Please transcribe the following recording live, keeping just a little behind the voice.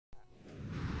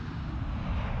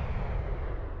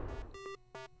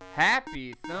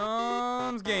Happy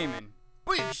Thumbs Gaming.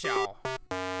 Booyah show.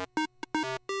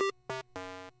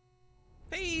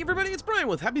 Hey everybody, it's Brian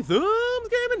with Happy Thumbs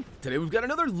Gaming. Today we've got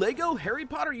another Lego Harry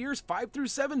Potter Years 5 through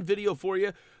 7 video for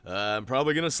you. I'm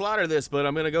probably going to slaughter this, but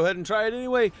I'm going to go ahead and try it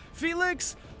anyway.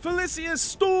 Felix Felicis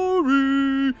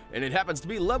story! And it happens to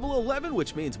be level 11,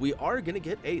 which means we are going to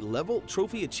get a level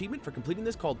trophy achievement for completing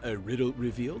this called a Riddle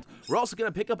Revealed. We're also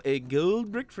going to pick up a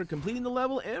gold brick for completing the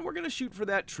level, and we're going to shoot for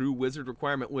that true wizard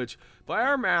requirement, which by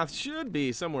our math should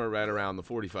be somewhere right around the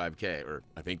 45k, or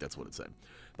I think that's what it said.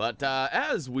 But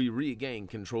as we regain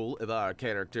control of our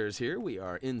characters here, we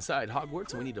are inside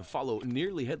Hogwarts, and we need to follow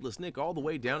nearly Headless Nick all the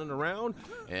way down and around.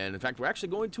 And in fact, we're actually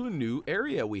going to a new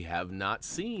area we have not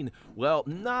seen. Well,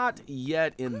 not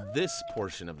yet in this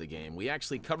portion of the game. We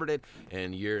actually covered it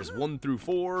in years 1 through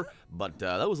 4, but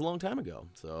that was a long time ago.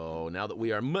 So now that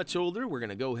we are much older, we're going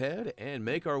to go ahead and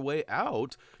make our way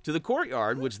out to the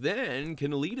courtyard, which then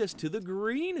can lead us to the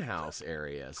greenhouse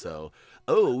area. So,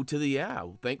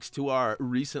 thanks to our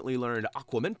recently learned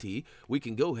Aquamenti, we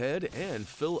can go ahead and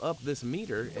fill up this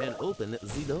meter and open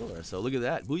the door. So look at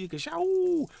that.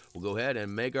 Booyakashow! We'll go ahead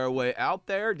and make our way out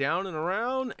there, down and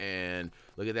around, and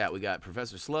look at that. We got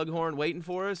Professor Slughorn waiting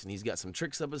for us, and he's got some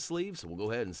tricks up his sleeve, so we'll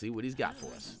go ahead and see what he's got for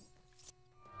us.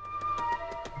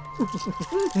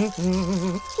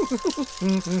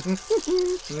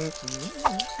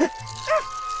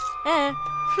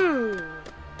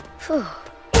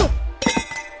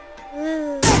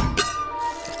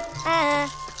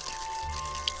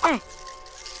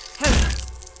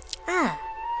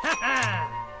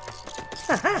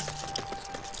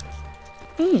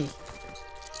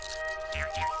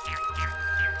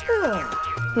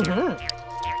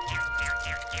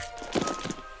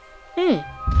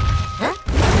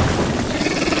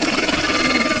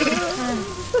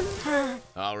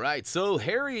 Alright, so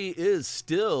Harry is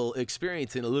still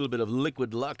experiencing a little bit of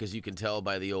liquid luck, as you can tell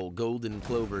by the old golden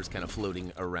clovers kind of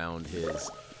floating around his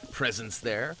presence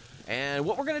there. And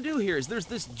what we're going to do here is there's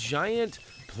this giant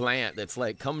plant that's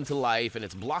like come to life, and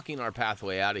it's blocking our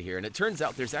pathway out of here. And it turns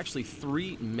out there's actually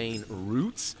 3 main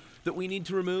roots that we need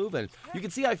to remove, and you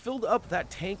can see I filled up that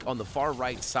tank on the far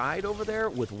right side over there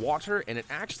with water, and it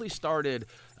actually started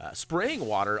spraying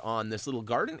water on this little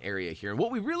garden area here. And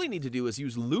what we really need to do is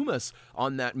use Loomis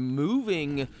on that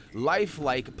moving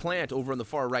lifelike plant over on the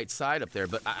far right side up there,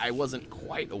 but I wasn't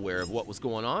quite aware of what was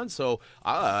going on, so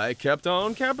I kept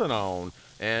on keeping on.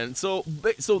 And so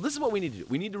this is what we need to do.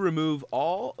 We need to remove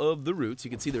all of the roots.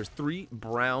 You can see there's 3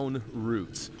 brown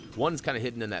roots. One's kind of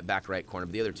hidden in that back right corner,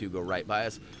 but the other 2 go right by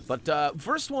us. But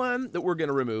first one that we're going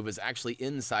to remove is actually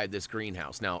inside this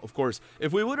greenhouse. Now, of course,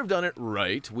 if we would have done it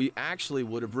right, we actually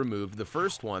would have removed the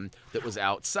first one that was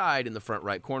outside in the front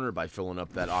right corner by filling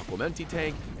up that Aquamenti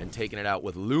tank and taking it out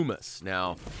with Loomis.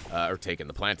 Now, or taking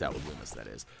the plant out with Loomis, that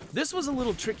is. This was a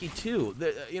little tricky too.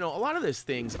 A lot of these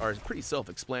things are pretty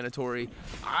self-explanatory.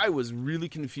 I was really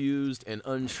confused and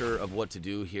unsure of what to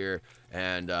do here,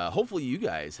 and hopefully you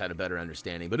guys had a better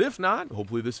understanding. But if not,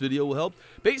 hopefully this video will help.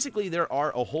 Basically, there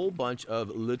are a whole bunch of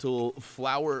little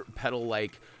flower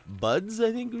petal-like buds,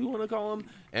 I think we want to call them,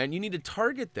 and you need to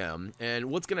target them, and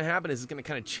what's going to happen is it's going to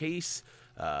kind of chase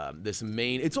this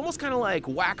main, it's almost kind of like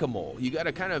whack-a-mole. You got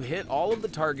to kind of hit all of the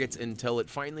targets until it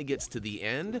finally gets to the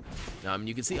end.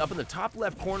 You can see up in the top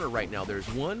left corner right now, there's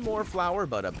one more flower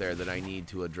bud up there that I need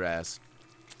to address.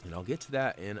 And I'll get to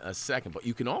that in a second, but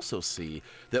you can also see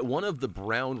that one of the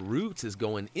brown roots is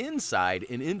going inside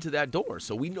and into that door.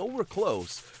 So we know we're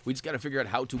close. We just got to figure out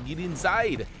how to get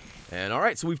inside. And all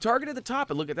right, so we've targeted the top,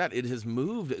 and look at that. It has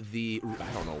moved the,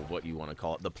 I don't know what you want to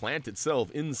call it, the plant itself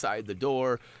inside the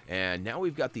door. And now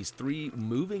we've got these 3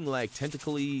 moving like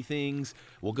tentacle-y things.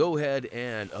 We'll go ahead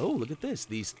and, oh, look at this.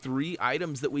 These 3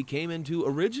 items that we came into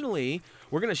originally,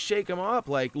 we're going to shake them up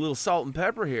like little salt and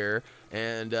pepper here.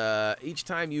 And each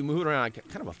time you move it around,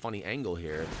 kind of a funny angle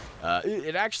here,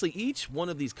 it actually, each one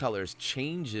of these colors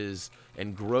changes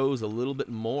and grows a little bit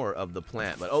more of the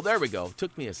plant. But, oh, there we go.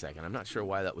 Took me a second. I'm not sure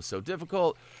why that was so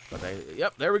difficult. But,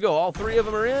 yep, there we go. All 3 of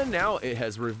them are in. Now it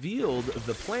has revealed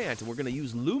the plant, and we're going to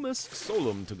use Loomis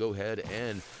Solum to go ahead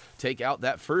and take out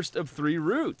that first of 3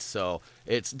 roots. So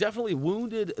it's definitely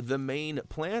wounded the main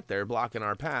plant there, blocking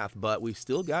our path, but we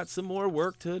still got some more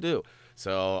work to do.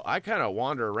 So I kind of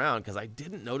wander around because I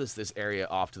didn't notice this area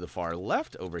off to the far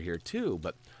left over here too,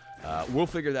 but we'll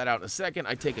figure that out in a second.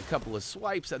 I take a couple of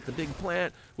swipes at the big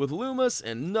plant with Loomis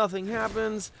and nothing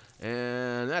happens,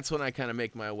 and that's when I kind of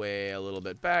make my way a little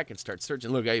bit back and start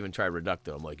searching. Look, I even try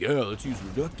Reducto. I'm like, yeah, let's use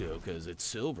Reducto because it's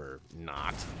silver.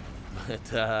 Not.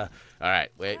 But, all right,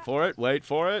 wait for it, wait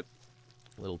for it.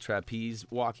 Little trapeze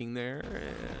walking there.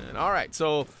 And all right,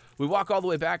 so we walk all the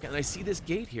way back, and I see this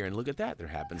gate here, and look at that. There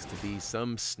happens to be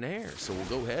some snare. So we'll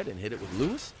go ahead and hit it with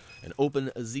Lewis and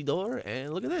open the door,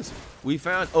 and look at this. We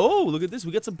found, oh, look at this.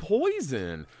 We got some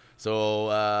poison. So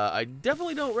I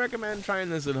definitely don't recommend trying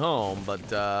this at home, but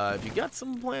if you got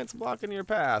some plants blocking your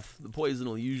path, the poison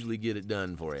will usually get it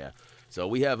done for you. So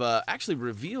we have actually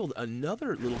revealed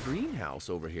another little greenhouse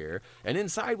over here, and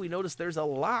inside we noticed there's a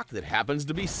lock that happens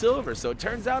to be silver. So it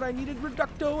turns out I needed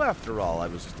Reducto after all. I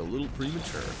was just a little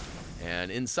premature.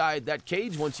 And inside that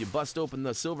cage, once you bust open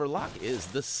the silver lock, is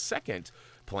the second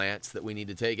plants that we need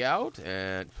to take out.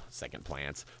 And second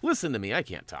plants. Listen to me, I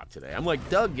can't talk today. I'm like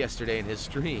Doug yesterday in his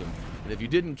stream, and if you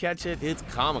didn't catch it, it's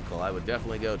comical. I would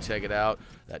definitely go check it out.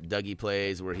 That Dougie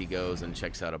plays, where he goes and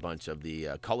checks out a bunch of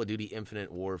the Call of Duty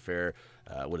Infinite Warfare,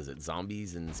 what is it,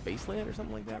 Zombies in Spaceland or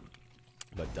something like that.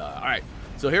 But, all right,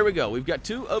 so here we go. We've got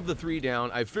 2 of the 3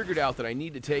 down. I figured out that I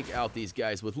need to take out these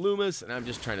guys with Loomis, and I'm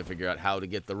just trying to figure out how to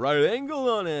get the right angle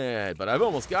on it. But I've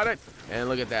almost got it, and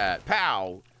look at that.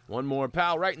 Pow! One more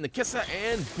pow right in the kissa,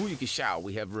 and booyakashow.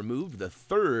 We have removed the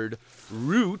 3rd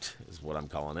root, is what I'm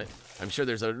calling it. I'm sure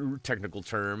there's a technical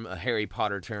term, a Harry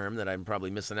Potter term that I'm probably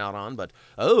missing out on, but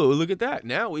oh, look at that.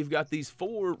 Now we've got these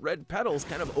 4 red petals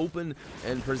kind of open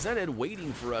and presented,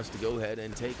 waiting for us to go ahead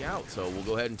and take out. So we'll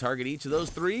go ahead and target each of those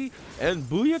 3, and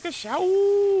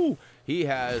booyakashow! He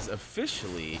has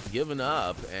officially given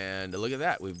up, and look at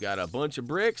that. We've got a bunch of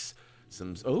bricks,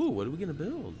 oh, what are we gonna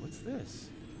build? What's this?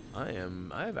 I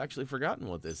have actually forgotten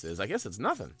what this is. I guess it's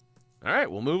nothing. All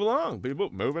right, we'll move along, people.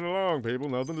 Moving along, people.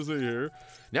 Nothing to see here.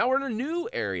 Now we're in a new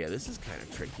area. This is kind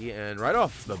of tricky, and right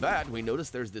off the bat, we notice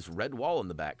there's this red wall in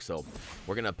the back. So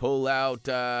we're gonna pull out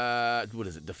what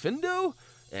is it, Defendo,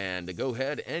 and to go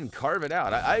ahead and carve it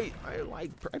out. I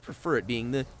prefer it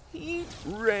being the heat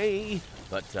ray,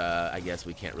 but I guess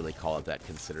we can't really call it that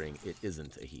considering it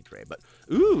isn't a heat ray. But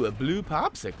ooh, a blue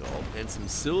popsicle and some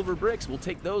silver bricks. We'll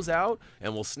take those out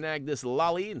and we'll snag this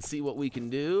lolly and see what we can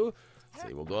do.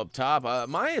 See, we'll go up top.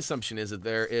 My assumption is that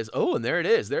there is, oh, and there it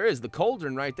is. There is the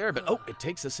cauldron right there. But oh, it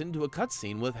takes us into a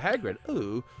cutscene with Hagrid.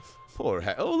 Ooh, poor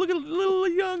Hagrid. Oh, look at little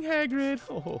young Hagrid.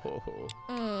 Oh, poor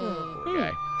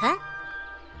guy. Huh?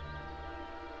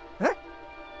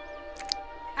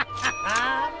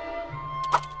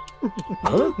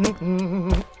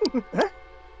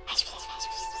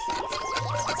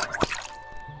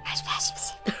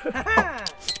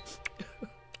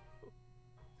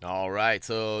 All right,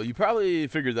 so you probably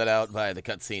figured that out by the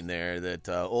cutscene there, that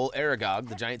old Aragog,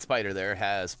 the giant spider there,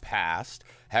 has passed.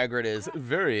 Hagrid is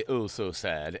very so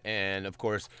sad, and of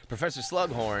course, Professor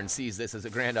Slughorn sees this as a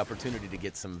grand opportunity to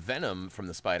get some venom from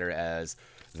the spider, as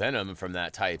venom from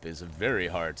that type is very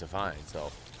hard to find.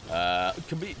 So,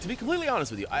 to be completely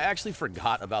honest with you, I actually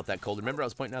forgot about that cauldron. Remember I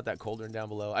was pointing out that cauldron down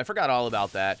below? I forgot all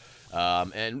about that.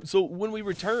 And so when we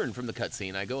return from the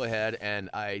cutscene, I go ahead and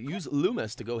I use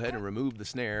Loomis to go ahead and remove the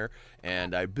snare,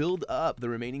 and I build up the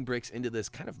remaining bricks into this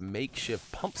kind of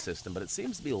makeshift pump system, but it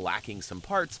seems to be lacking some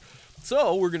parts.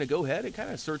 So we're going to go ahead and kind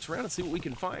of search around and see what we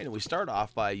can find. And we start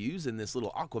off by using this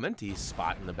little Aquamenti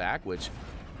spot in the back, which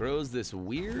grows this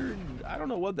weird, I don't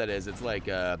know what that is. It's like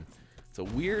it's a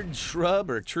weird shrub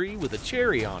or tree with a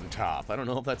cherry on top. I don't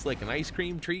know if that's like an ice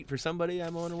cream treat for somebody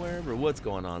I'm unaware of or what's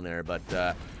going on there.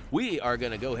 But we are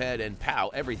going to go ahead and pow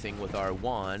everything with our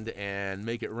wand and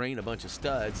make it rain a bunch of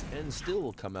studs and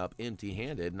still come up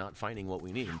empty-handed, not finding what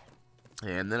we need.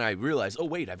 And then I realized, oh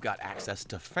wait, I've got access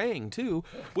to Fang too,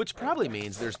 which probably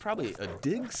means there's probably a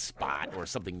dig spot or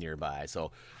something nearby.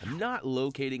 So I'm not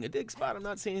locating a dig spot, I'm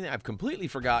not seeing anything. I've completely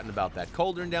forgotten about that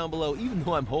cauldron down below, even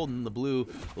though I'm holding the blue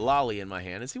lolly in my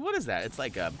hand. And see, what is that? It's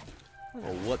like a, I don't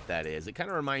know what that is. It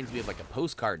kind of reminds me of like a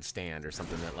postcard stand or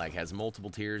something that like has multiple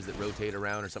tiers that rotate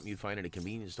around, or something you'd find at a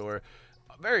convenience store.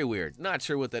 Very weird. Not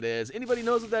sure what that is. Anybody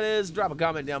knows what that is? Drop a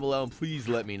comment down below and please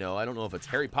let me know. I don't know if it's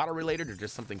Harry Potter related or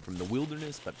just something from the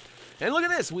wilderness, but... And look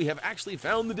at this. We have actually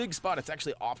found the dig spot. It's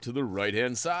actually off to the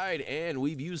right-hand side, and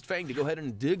we've used Fang to go ahead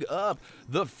and dig up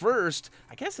the first...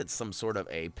 I guess it's some sort of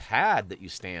a pad that you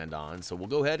stand on, so we'll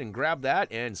go ahead and grab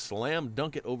that and slam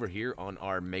dunk it over here on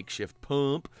our makeshift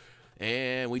pump.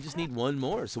 And we just need one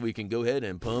more so we can go ahead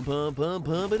and pump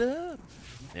it up.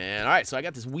 And all right, so I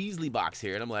got this Weasley box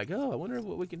here, and I'm like, oh, I wonder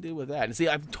what we can do with that. And see,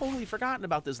 I've totally forgotten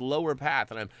about this lower path,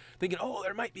 and I'm thinking, oh,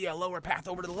 there might be a lower path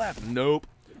over to the left. Nope.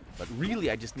 But really,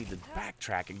 I just need to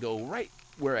backtrack and go right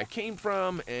where I came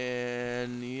from,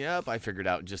 and yep, I figured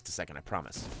out in just a second, I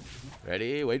promise.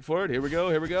 Ready? Wait for it. Here we go.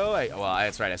 Here we go. Well,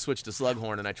 that's right. I switched to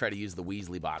Slughorn, and I tried to use the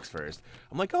Weasley box first.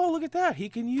 I'm like, oh, look at that. He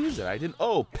can use it. I didn't.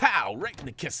 Oh, pow! Right in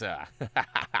the kissa. And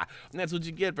that's what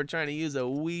you get for trying to use a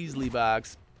Weasley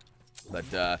box.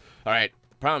 But, all right.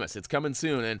 Promise, it's coming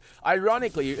soon. And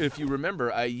ironically, if you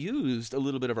remember, I used a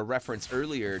little bit of a reference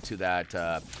earlier to that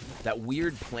that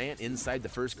weird plant inside the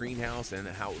first greenhouse and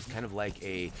how it was kind of like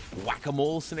a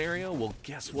whack-a-mole scenario. Well,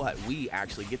 guess what? We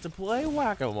actually get to play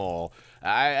whack-a-mole.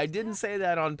 I didn't say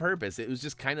that on purpose. It was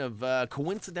just kind of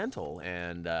coincidental.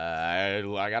 And I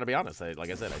got to be honest. Like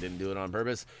I said, I didn't do it on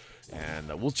purpose.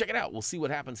 And we'll check it out. We'll see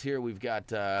what happens here. We've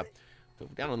got...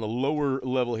 down on the lower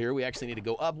level here, we actually need to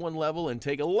go up one level and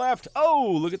take a left. Oh,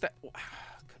 look at that.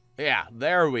 Yeah,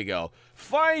 there we go.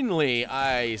 Finally,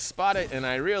 I spot it and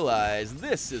I realize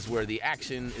this is where the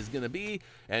action is going to be.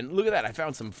 And look at that. I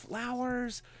found some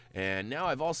flowers. And now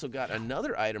I've also got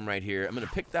another item right here. I'm going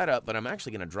to pick that up, but I'm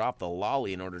actually going to drop the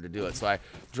lolly in order to do it. So I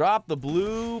dropped the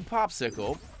blue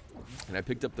popsicle. And I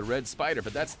picked up the red spider,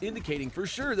 but that's indicating for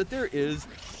sure that there is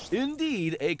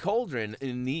indeed a cauldron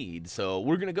in need. So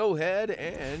we're going to go ahead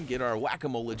and get our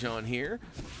whack-a-mole on here.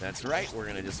 That's right. We're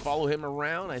going to just follow him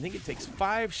around. I think it takes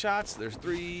 5 shots. There's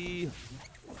 3,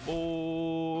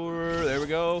 4. There we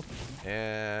go.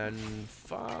 And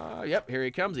 5. Yep, here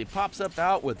he comes. He pops up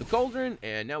out with the cauldron,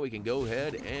 and now we can go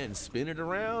ahead and spin it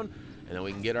around, and then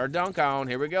we can get our dunk on.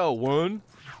 Here we go. 1,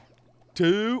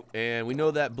 2, and we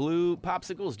know that blue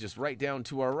popsicle is just right down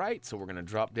to our right, so we're going to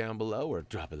drop down below, or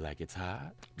drop it like it's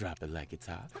hot. Drop it like it's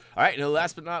hot. All right, and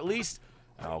last but not least,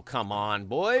 oh, come on,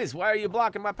 boys. Why are you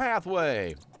blocking my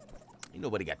pathway? Ain't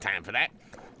nobody got time for that.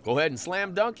 Go ahead and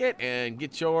slam dunk it and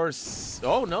get yours.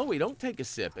 Oh, no, we don't take a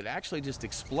sip. It actually just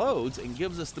explodes and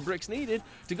gives us the bricks needed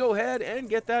to go ahead and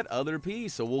get that other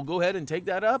piece. So we'll go ahead and take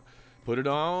that up. Put it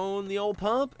on the old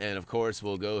pump, and of course,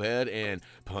 we'll go ahead and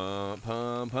pump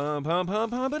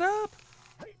it up.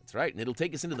 That's right, and it'll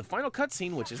take us into the final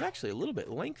cutscene, which is actually a little bit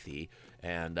lengthy.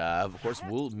 And, of course,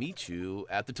 we'll meet you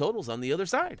at the totals on the other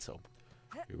side. So,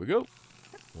 here we go.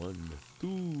 1,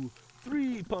 2,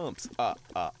 3 pumps. All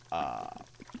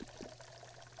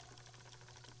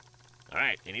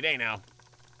right, any day now.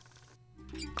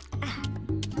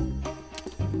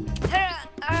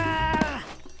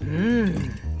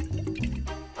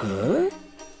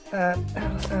 Huh?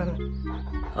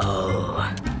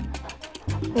 Oh.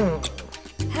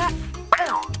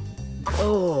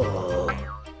 Oh.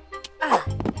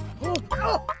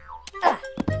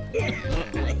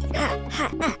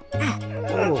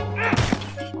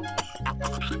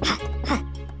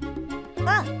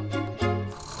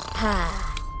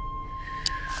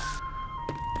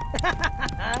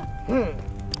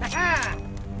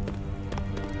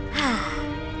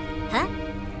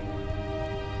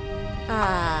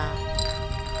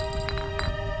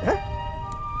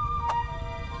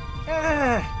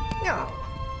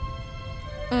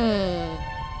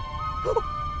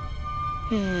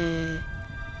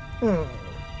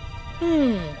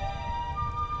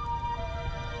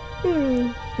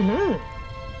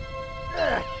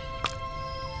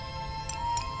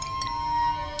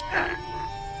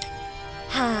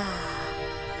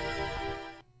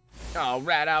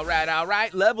 All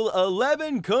right. Level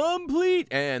 11 complete.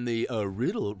 And the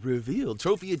Riddle revealed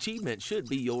trophy achievement should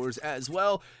be yours as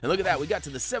well. And look at that. We got to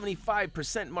the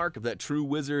 75% mark of that true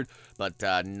wizard, but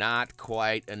not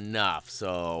quite enough.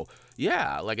 So,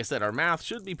 yeah, like I said, our math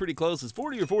should be pretty close. It's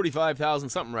 40 or 45,000,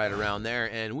 something right around there.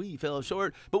 And we fell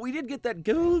short, but we did get that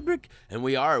gold brick. And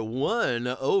we are 1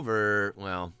 over,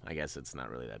 well, I guess it's not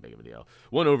really that big of a deal.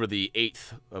 1 over the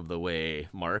 1/8 of the way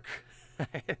mark.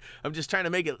 I'm just trying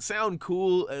to make it sound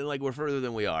cool and like we're further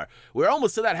than we are. We're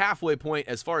almost to that halfway point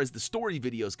as far as the story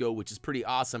videos go, which is pretty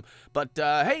awesome. But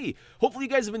hey, hopefully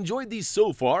you guys have enjoyed these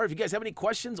so far. If you guys have any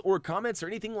questions or comments or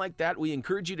anything like that, we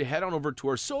encourage you to head on over to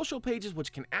our social pages,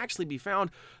 which can actually be found,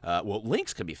 well,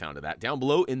 links can be found to that down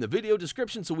below in the video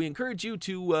description. So we encourage you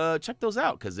to check those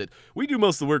out, because we do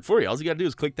most of the work for you. All you got to do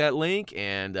is click that link,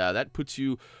 and that puts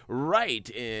you right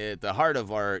at the heart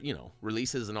of our,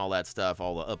 releases and all that stuff,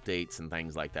 all the updates and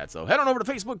things like that. So head on over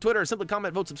to Facebook, Twitter, simply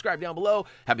comment, vote, subscribe down below.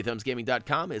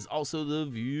 HappyThumbsGaming.com is also the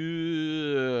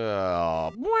view.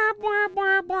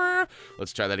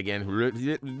 Let's try that again.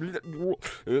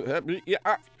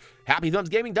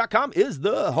 HappyThumbsGaming.com is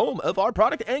the home of our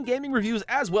product and gaming reviews,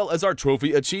 as well as our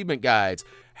trophy achievement guides.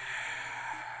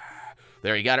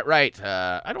 There, you got it right.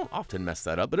 I don't often mess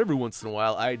that up, but every once in a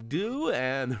while I do,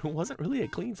 and there wasn't really a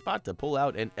clean spot to pull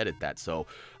out and edit that, so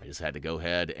I just had to go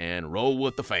ahead and roll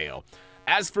with the fail.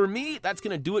 As for me, that's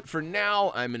going to do it for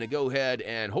now. I'm going to go ahead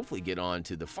and hopefully get on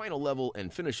to the final level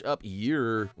and finish up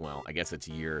well, I guess it's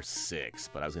year 6,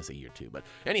 but I was going to say year 2. But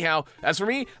anyhow, as for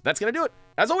me, that's going to do it.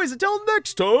 As always, until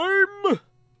next time,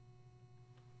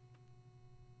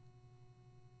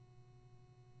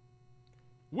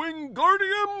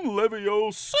 Wingardium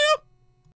Leviosa!